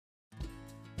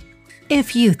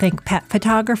If you think pet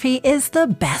photography is the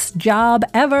best job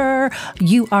ever,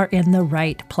 you are in the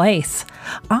right place.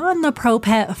 On the Pro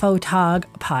Pet Photog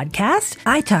podcast,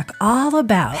 I talk all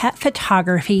about pet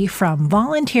photography from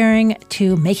volunteering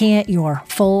to making it your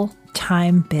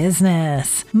full-time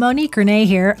business. Monique Renee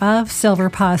here of Silver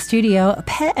Paw Studio,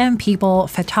 pet and people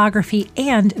photography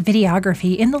and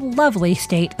videography in the lovely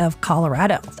state of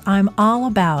Colorado. I'm all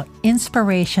about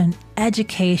inspiration,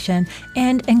 education,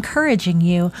 and encouraging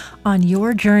you on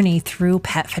your journey through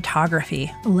pet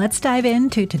photography. Let's dive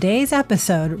into today's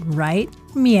episode right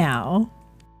meow.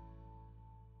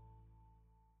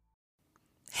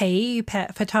 Hey,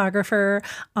 pet photographer.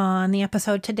 On the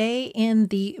episode today, in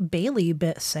the Bailey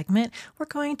Bit segment, we're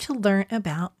going to learn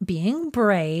about being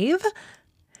brave.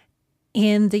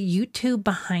 In the YouTube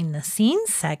behind the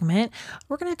scenes segment,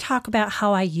 we're going to talk about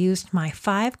how I used my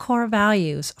 5 core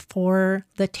values for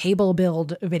the table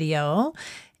build video.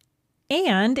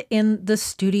 And in the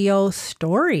studio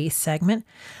story segment,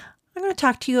 I'm going to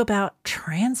talk to you about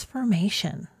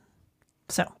transformation.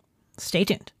 So stay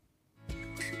tuned.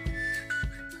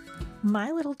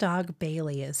 My little dog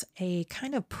Bailey is a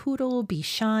kind of poodle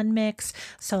Bichon mix,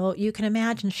 so you can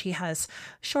imagine she has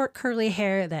short curly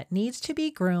hair that needs to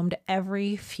be groomed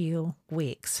every few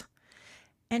weeks.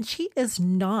 And she is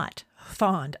not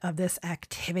fond of this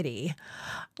activity.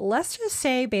 Let's just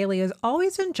say Bailey has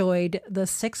always enjoyed the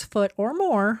 6 foot or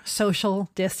more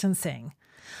social distancing.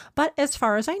 But as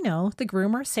far as I know, the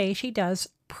groomers say she does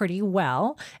pretty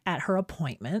well at her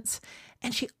appointments,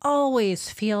 and she always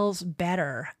feels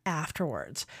better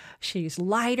afterwards. She's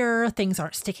lighter, things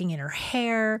aren't sticking in her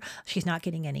hair, she's not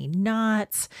getting any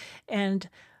knots, and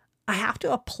I have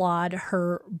to applaud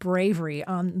her bravery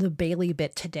on the Bailey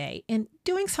Bit today in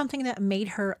doing something that made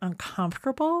her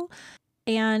uncomfortable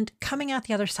and coming out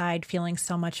the other side feeling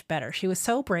so much better. She was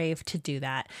so brave to do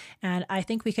that. And I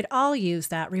think we could all use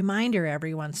that reminder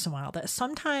every once in a while that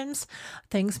sometimes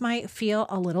things might feel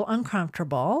a little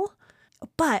uncomfortable,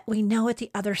 but we know at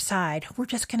the other side, we're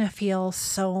just going to feel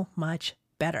so much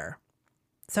better.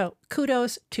 So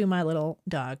kudos to my little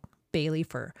dog, Bailey,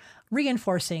 for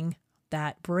reinforcing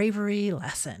that bravery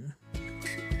lesson.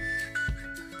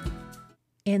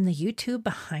 In the YouTube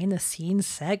behind the scenes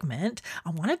segment, I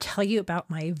want to tell you about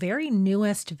my very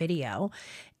newest video.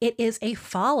 It is a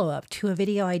follow-up to a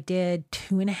video I did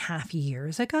 2.5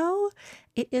 years ago.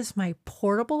 It is my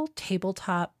portable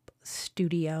tabletop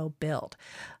studio build.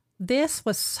 This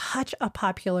was such a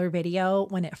popular video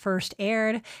when it first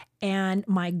aired, and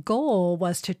my goal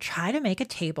was to try to make a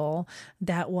table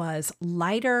that was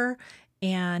lighter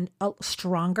and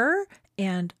stronger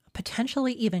and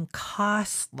potentially even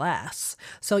costs less.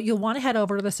 So you'll want to head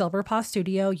over to the Silver Paw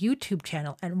Studio YouTube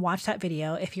channel and watch that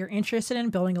video if you're interested in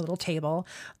building a little table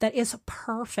that is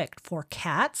perfect for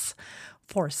cats,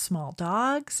 for small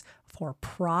dogs, for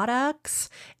products,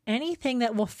 anything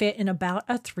that will fit in about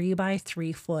a 3 by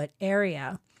 3 foot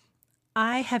area.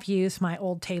 I have used my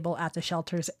old table at the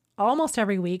shelters almost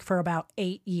every week for about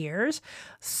 8 years.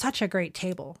 Such a great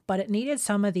table, but it needed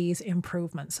some of these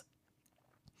improvements.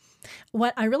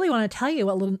 What I really want to tell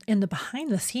you a little in the behind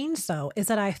the scenes, though, is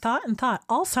that I thought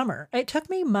all summer. It took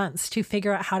me months to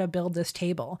figure out how to build this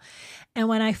table. And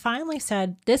when I finally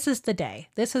said, this is the day,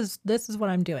 this is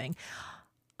what I'm doing,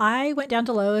 I went down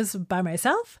to Lowe's by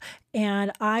myself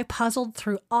and I puzzled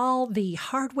through all the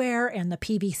hardware and the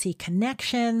PVC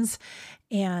connections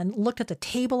and looked at the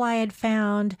table I had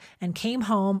found and came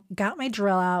home, got my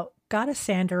drill out, got a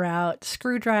sander out,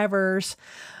 screwdrivers,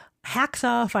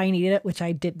 hacksaw if I needed it, which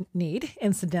I didn't need,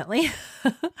 incidentally.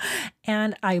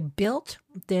 And I built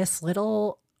this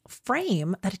little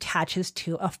frame that attaches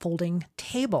to a folding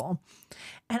table.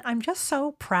 And I'm just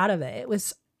so proud of it. It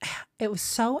was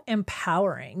so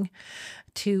empowering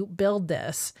to build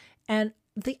this. And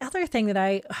the other thing that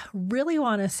I really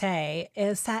want to say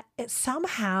is that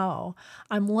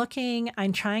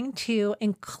I'm trying to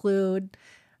include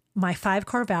my 5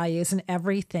 core values in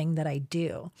everything that I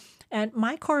do. And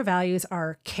my core values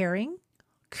are caring,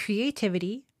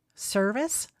 creativity,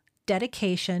 service,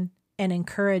 dedication, and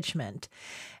encouragement.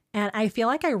 And I feel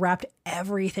like I wrapped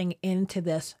everything into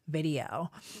this video.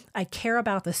 I care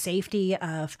about the safety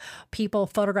of people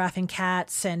photographing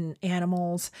cats and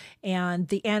animals and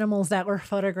the animals that we're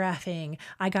photographing.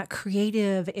 I got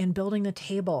creative in building the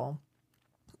table.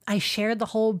 I shared the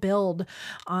whole build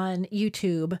on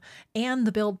YouTube and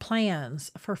the build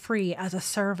plans for free as a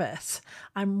service.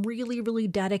 I'm really, really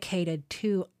dedicated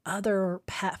to other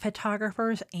pet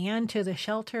photographers and to the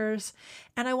shelters.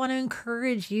 And I want to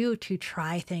encourage you to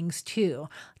try things too,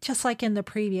 just like in the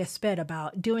previous bit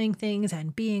about doing things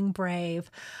and being brave.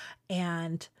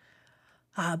 And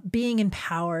being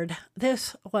empowered.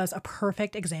 This was a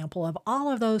perfect example of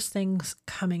all of those things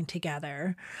coming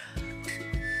together.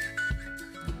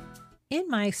 In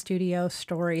my studio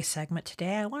story segment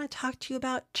today, I want to talk to you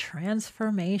about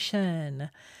transformation.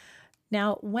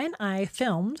 Now, when I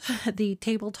filmed the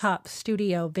tabletop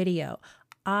studio video,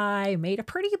 I made a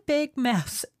pretty big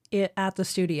mess at the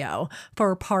studio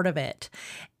for part of it.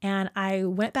 And I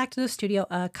went back to the studio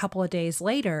a couple of days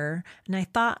later, and I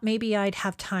thought maybe I'd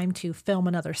have time to film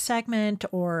another segment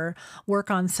or work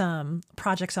on some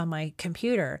projects on my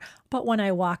computer. But when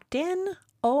I walked in,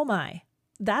 oh my,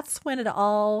 that's when it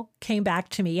all came back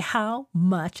to me how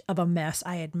much of a mess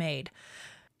I had made.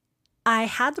 I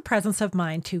had the presence of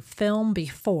mind to film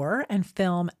before and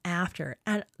film after,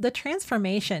 and the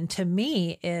transformation to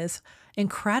me is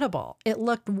incredible. It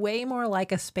looked way more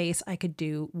like a space I could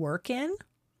do work in.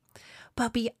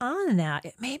 But beyond that,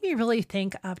 it made me really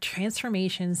think of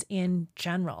transformations in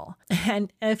general.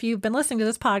 And if you've been listening to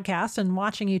this podcast and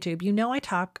watching YouTube, you know I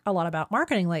talk a lot about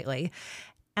marketing lately.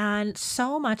 And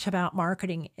so much about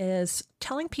marketing is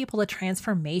telling people the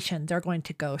transformation they're going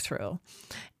to go through.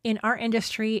 In our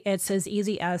industry, it's as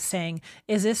easy as saying,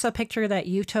 is this a picture that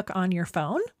you took on your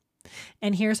phone?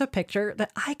 And here's a picture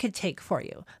that I could take for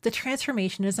you. The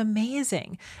transformation is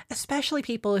amazing, especially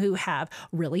people who have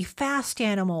really fast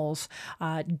animals,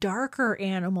 darker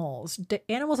animals,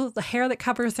 animals with the hair that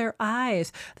covers their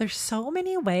eyes. There's so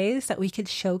many ways that we could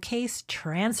showcase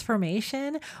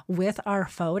transformation with our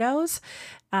photos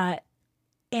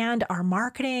and our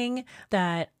marketing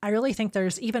that I really think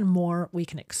there's even more we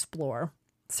can explore.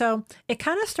 So it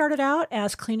kind of started out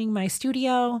as cleaning my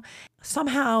studio,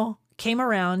 somehow came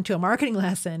around to a marketing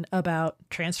lesson about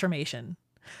transformation.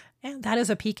 And that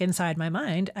is a peek inside my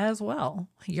mind as well.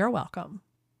 You're welcome.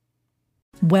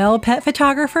 Well, pet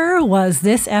photographer, was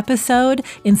this episode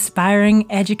inspiring,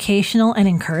 educational, and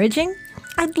encouraging?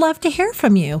 I'd love to hear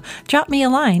from you. Drop me a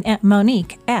line at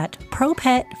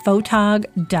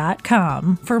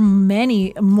Monique@propetphotog.com. For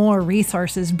many more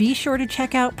resources, be sure to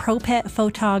check out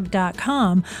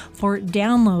propetphotog.com for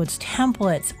downloads,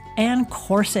 templates, and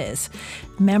courses,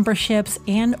 memberships,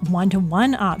 and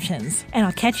one-to-one options. And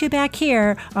I'll catch you back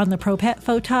here on the Pro Pet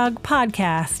Photog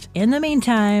podcast. In the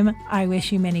meantime, I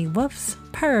wish you many woofs,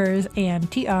 purrs,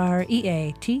 and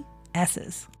TREATSs.